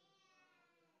space.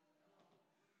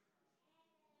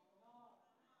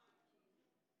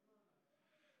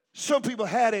 Some people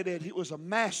had it that it was a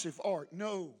massive ark.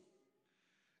 No,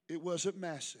 it wasn't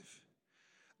massive.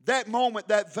 That moment,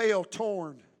 that veil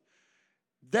torn.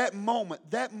 That moment,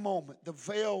 the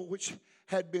veil which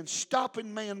had been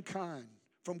stopping mankind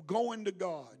from going to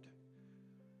God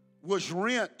was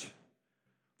rent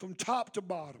from top to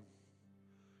bottom.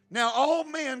 Now all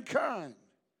mankind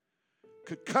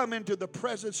could come into the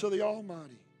presence of the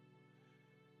Almighty.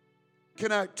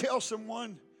 Can I tell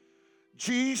someone?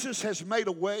 Jesus has made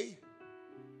a way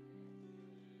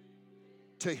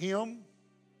to him.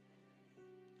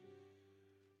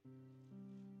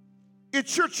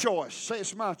 It's your choice. Say,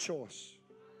 it's my choice.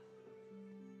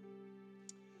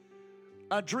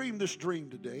 I dreamed this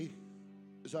dream today.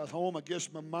 As I was home, I guess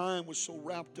my mind was so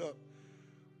wrapped up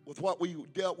with what we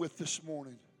dealt with this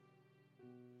morning.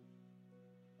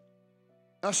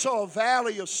 I saw a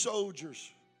valley of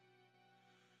soldiers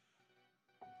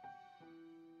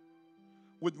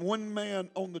with one man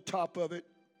on the top of it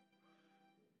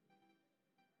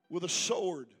with a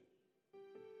sword.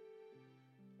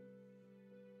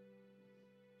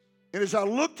 And as I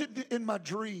looked at in my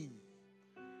dream,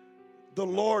 the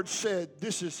Lord said,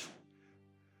 this is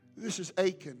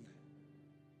Achan.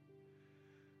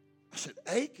 I said,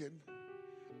 Achan?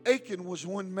 Achan was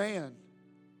one man.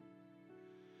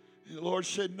 And the Lord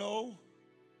said, no,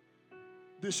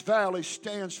 this valley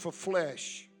stands for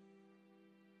flesh.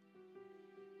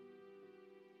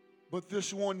 But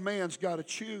this one man's got to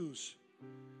choose.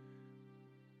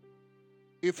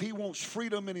 If he wants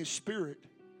freedom in his spirit,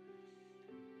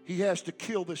 he has to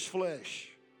kill this flesh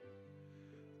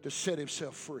to set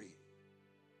himself free.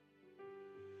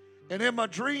 And in my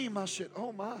dream, I said,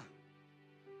 oh my.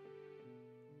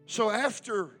 So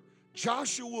after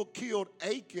Joshua killed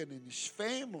Achan and his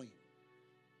family,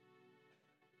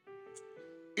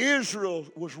 Israel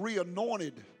was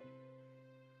reanointed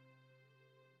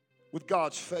with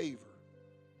God's favor.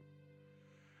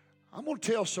 I'm going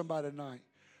to tell somebody tonight,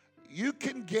 you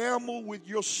can gamble with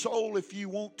your soul if you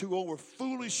want to over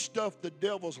foolish stuff the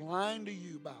devil's lying to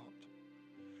you about.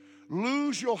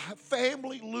 Lose your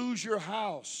family, lose your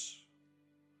house.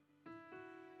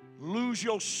 Lose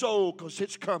your soul because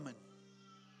it's coming.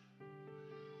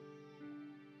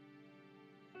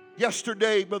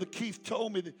 Yesterday, Brother Keith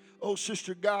told me that, oh,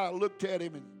 Sister Guy looked at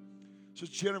him and says,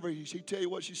 Jennifer, he tell you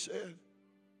what she said?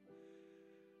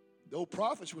 The old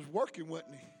prophet was working,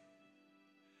 wasn't he?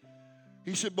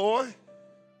 He said, boy,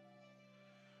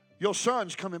 your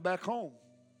son's coming back home.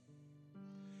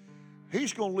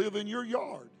 He's going to live in your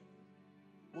yard.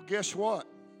 Well, guess what?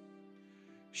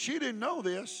 She didn't know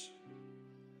this.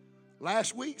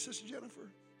 Last week, Sister Jennifer,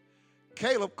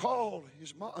 Caleb called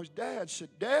his dad, said,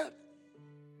 Dad,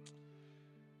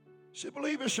 said,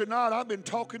 believe this or not, I've been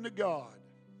talking to God.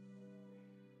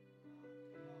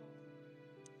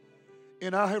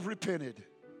 And I have repented.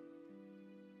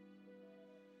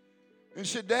 And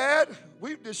said, Dad,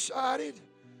 we've decided,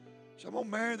 so I'm going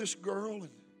to marry this girl.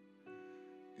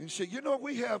 And said, you know,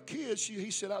 we have kids.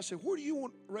 I said, where do you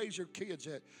want to raise your kids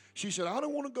at? She said, I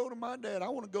don't want to go to my dad. I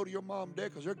want to go to your mom and dad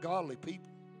because they're godly people.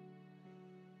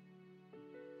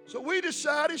 So we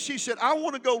decided, she said, I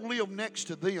want to go live next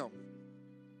to them.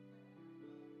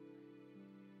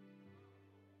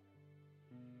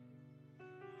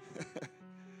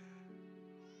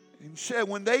 And said,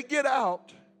 when they get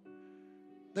out,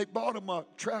 they bought him a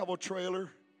travel trailer,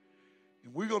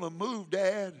 and we're going to move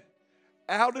Dad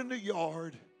out in the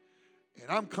yard, and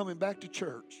I'm coming back to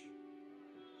church.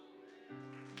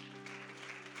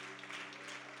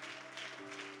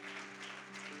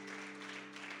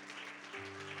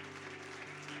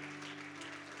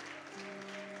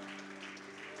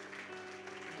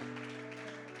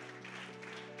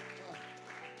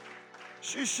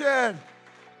 She said,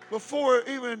 before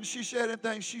even she said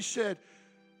anything, she said,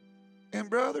 and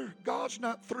brother, God's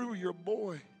not through your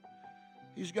boy.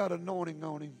 He's got anointing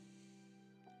on him.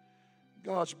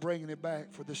 God's bringing it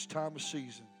back for this time of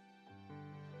season.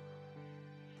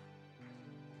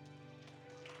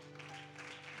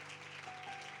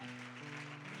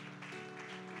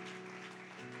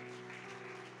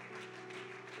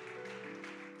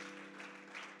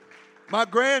 My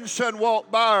grandson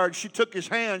walked by her and she took his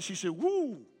hand. She said,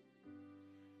 woo,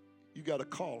 you got a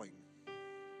calling.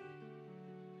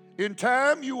 In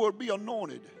time, you will be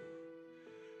anointed.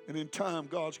 And in time,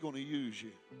 God's going to use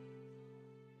you.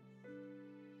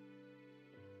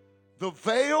 The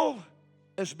veil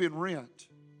has been rent.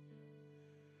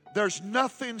 There's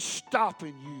nothing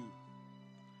stopping you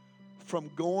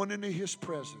from going into His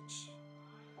presence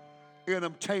and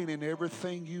obtaining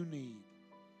everything you need.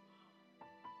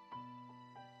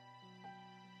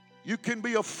 You can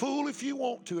be a fool if you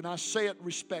want to, and I say it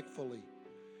respectfully.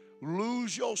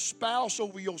 Lose your spouse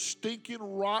over your stinking,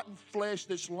 rotten flesh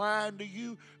that's lying to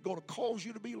you, going to cause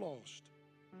you to be lost.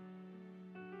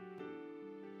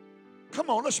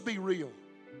 Come on, let's be real.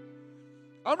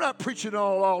 I'm not preaching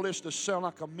all this to sound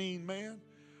like a mean man.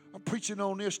 I'm preaching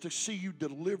on this to see you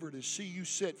delivered and see you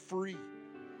set free.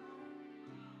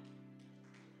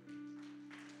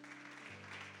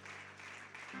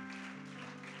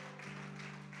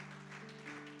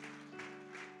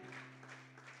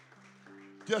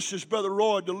 Just as Brother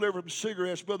Roy delivered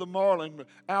cigarettes, Brother Marlon,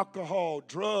 alcohol,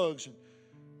 drugs, and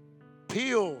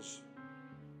pills.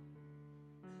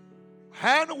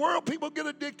 How in the world people get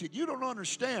addicted? You don't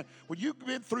understand. When you've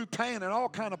been through pain and all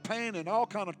kind of pain and all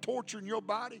kind of torture in your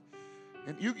body,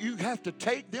 and you have to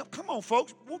take them. Come on,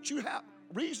 folks. Won't you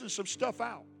reason some stuff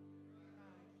out?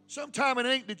 Sometimes it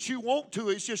ain't that you want to.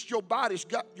 It's just your body's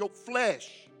got your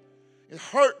flesh. It's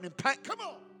hurting and pain. Come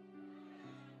on.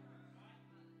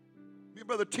 Me and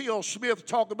Brother T.L. Smith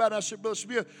talked about it. I said, Brother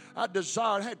Smith, I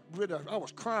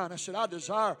was crying. I said, I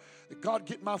desire that God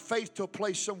get my faith to a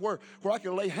place somewhere where I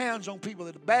can lay hands on people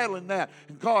that are battling that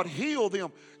and God heal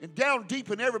them. And down deep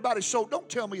in everybody's soul, don't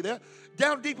tell me that.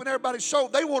 Down deep in everybody's soul,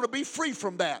 they want to be free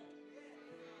from that.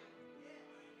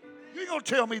 You ain't going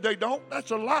to tell me they don't.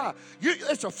 That's a lie.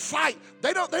 It's a fight.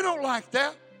 They don't like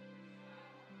that.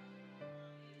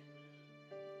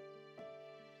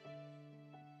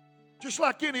 Just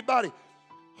like anybody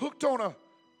hooked on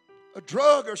a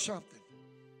drug or something.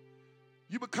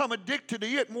 You become addicted to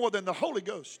it more than the Holy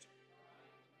Ghost.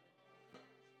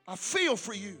 I feel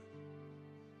for you.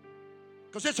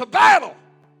 Because it's a battle.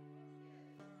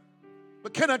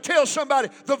 But can I tell somebody,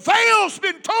 the veil's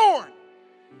been torn.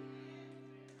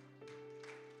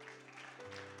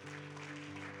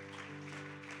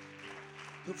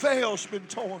 The veil's been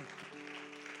torn.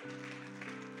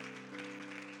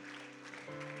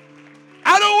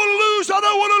 I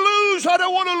don't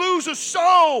want to lose a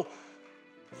soul.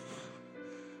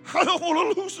 I don't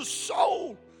want to lose a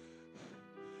soul.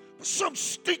 Some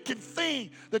stinking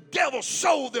thing the devil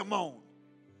sold them on.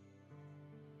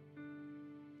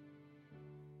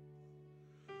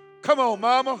 Come on,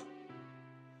 mama.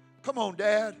 Come on,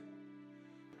 dad.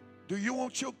 Do you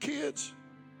want your kids?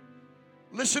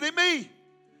 Listen to me.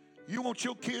 You want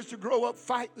your kids to grow up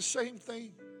fight the same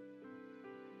thing?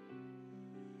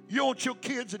 You want your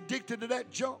kids addicted to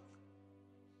that junk?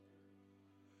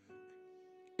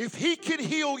 If he can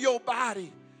heal your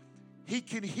body, he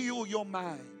can heal your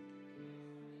mind.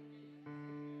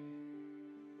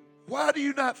 Why do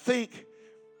you not think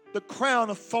the crown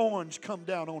of thorns come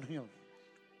down on him?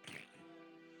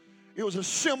 It was a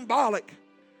symbolic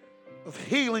of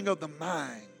healing of the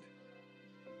mind.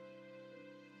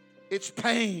 It's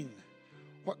pain.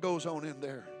 What goes on in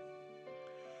there?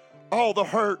 All the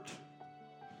hurt.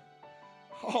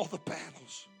 All the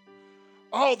battles.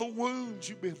 All the wounds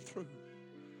you've been through.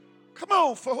 Come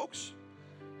on, folks.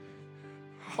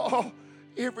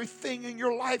 Everything in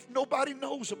your life nobody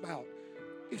knows about.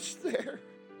 It's there.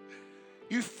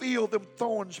 You feel them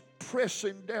thorns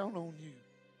pressing down on you.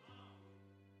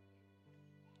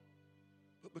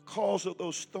 But because of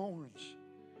those thorns,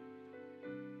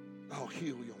 I'll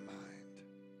heal your mind.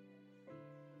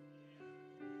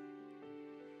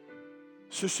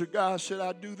 Sister Guy said,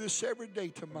 I do this every day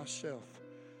to myself.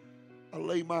 I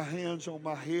lay my hands on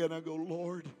my head and I go,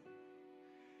 Lord,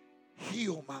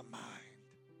 heal my mind.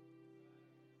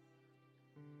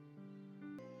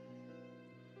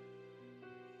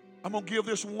 I'm going to give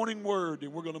this warning word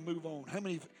and we're going to move on. How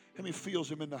many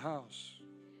feels him in the house?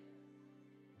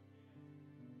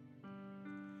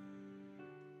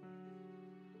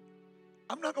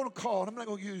 I'm not going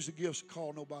to use the gifts to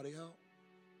call nobody out.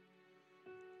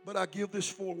 But I give this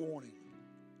forewarning.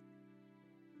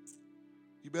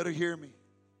 You better hear me.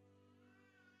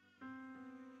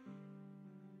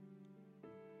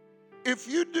 If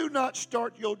you do not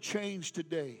start your change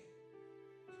today,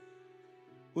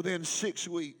 within 6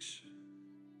 weeks,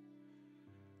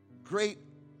 great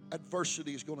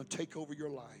adversity is going to take over your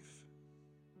life.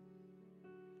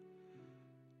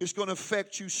 It's going to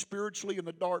affect you spiritually in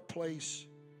a dark place.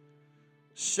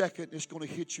 Second, it's going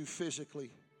to hit you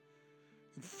physically.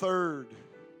 And third,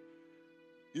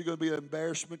 you're going to be an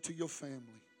embarrassment to your family.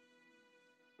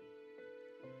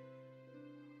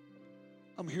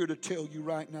 I'm here to tell you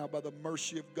right now, by the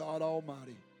mercy of God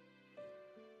Almighty,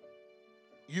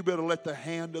 you better let the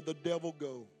hand of the devil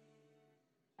go.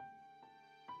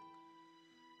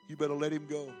 You better let him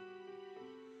go.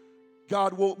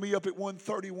 God woke me up at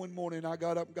 1:30 one morning. I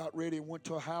got up and got ready and went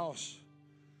to a house.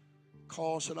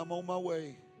 Called, said, I'm on my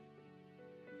way.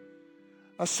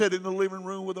 I sat in the living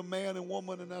room with a man and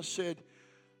woman, and I said,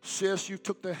 sis, you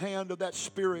took the hand of that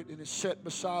spirit and it's set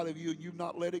beside of you, and you've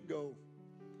not let it go.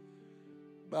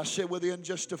 But I said, within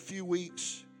just a few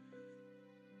weeks,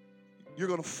 you're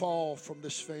going to fall from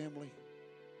this family.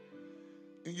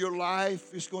 And your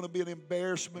life is going to be an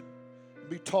embarrassment,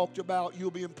 be talked about.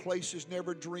 You'll be in places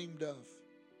never dreamed of.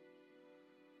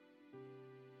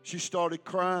 She started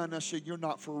crying. I said, you're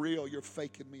not for real. You're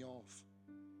faking me off.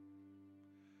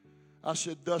 I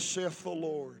said, thus saith the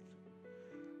Lord,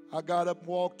 I got up and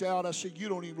walked out. I said, you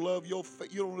don't love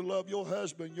your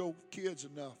husband, your kids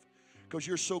enough, because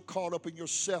you're so caught up in your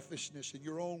selfishness and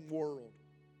your own world.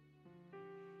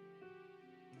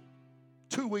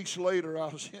 2 weeks later, I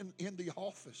was in the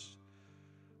office.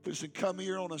 Listen, come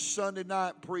here on a Sunday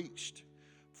night, preached.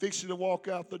 Fixing to walk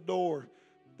out the door.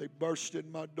 They burst in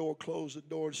my door, closed the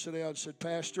door, and sat down and said,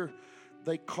 Pastor,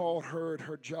 they caught her at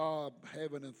her job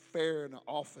having an affair in the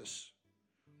office.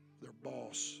 Their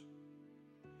boss.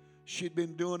 She'd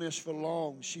been doing this for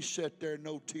long. She sat there,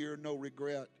 no tear, no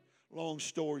regret. Long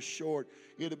story short,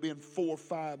 it had been 4 or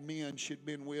 5 men she'd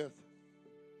been with.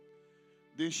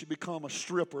 Then she became a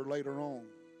stripper later on.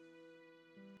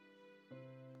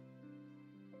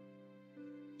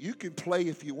 You can play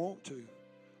if you want to,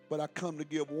 but I come to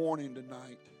give warning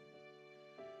tonight.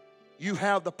 You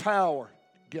have the power.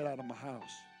 Get out of my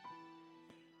house.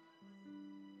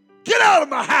 Get out of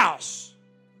my house.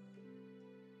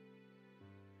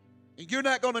 And you're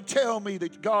not going to tell me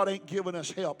that God ain't giving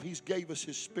us help. He's gave us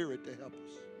His Spirit to help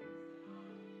us.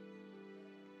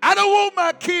 I don't want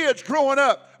my kids growing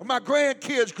up, or my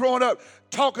grandkids growing up,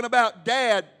 talking about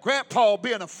dad, grandpa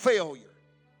being a failure.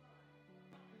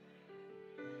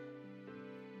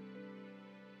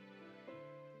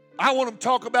 I want them to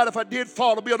talk about if I did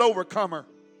fall to be an overcomer.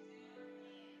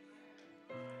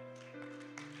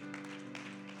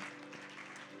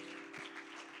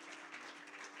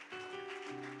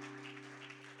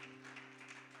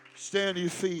 Stand to your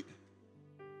feet.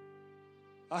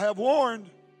 I have warned.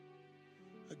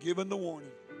 I've given the warning.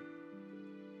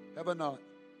 Have I not?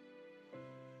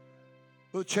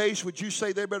 Brother Chase, would you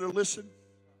say they better listen?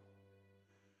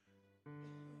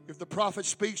 If the prophet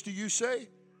speaks, do you say?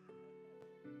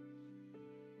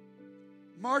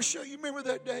 Marcia, you remember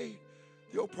that day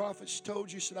the old prophets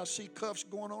told you, said, I see cuffs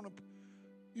going on.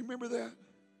 You remember that?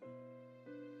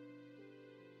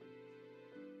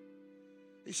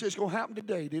 He said, it's going to happen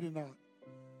today, did it not?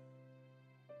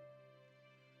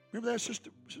 Remember that, Sister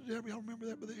Debbie? Y'all remember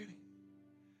that, Brother Eddie?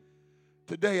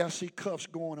 Today I see cuffs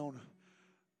going on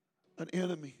an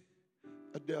enemy,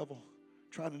 a devil,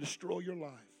 trying to destroy your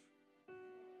life.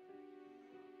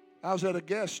 I was at a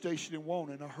gas station in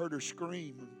Warren, and I heard her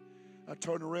scream. And I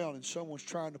turned around, and someone's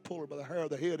trying to pull her by the hair of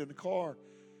the head in the car.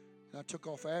 And I took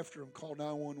off after him, called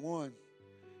 911,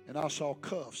 and I saw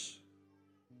cuffs.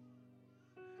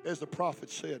 As the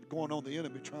prophet said, going on the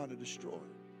enemy trying to destroy.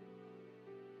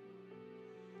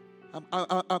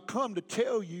 I come to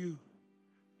tell you,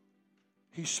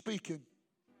 He's speaking.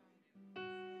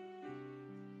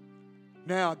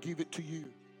 Now I give it to you.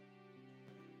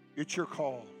 It's your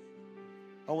call.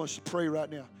 I want us to pray right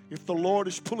now. If the Lord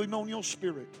is pulling on your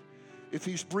spirit, if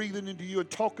He's breathing into you and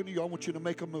talking to you, I want you to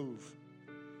make a move.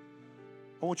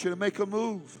 I want you to make a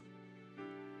move.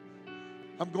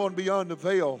 I'm going beyond the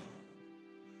veil.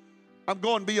 I'm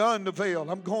going beyond the veil.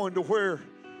 I'm going to where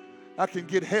I can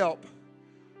get help.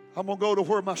 I'm going to go to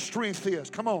where my strength is.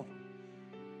 Come on.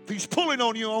 If He's pulling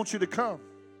on you, I want you to come.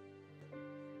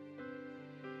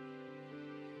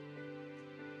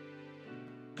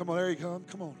 Come on, there you come.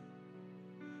 Come on.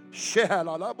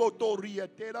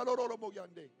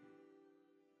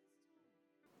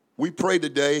 We pray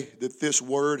today that this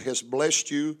word has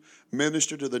blessed you,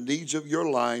 ministered to the needs of your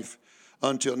life.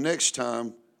 Until next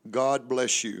time, God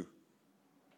bless you.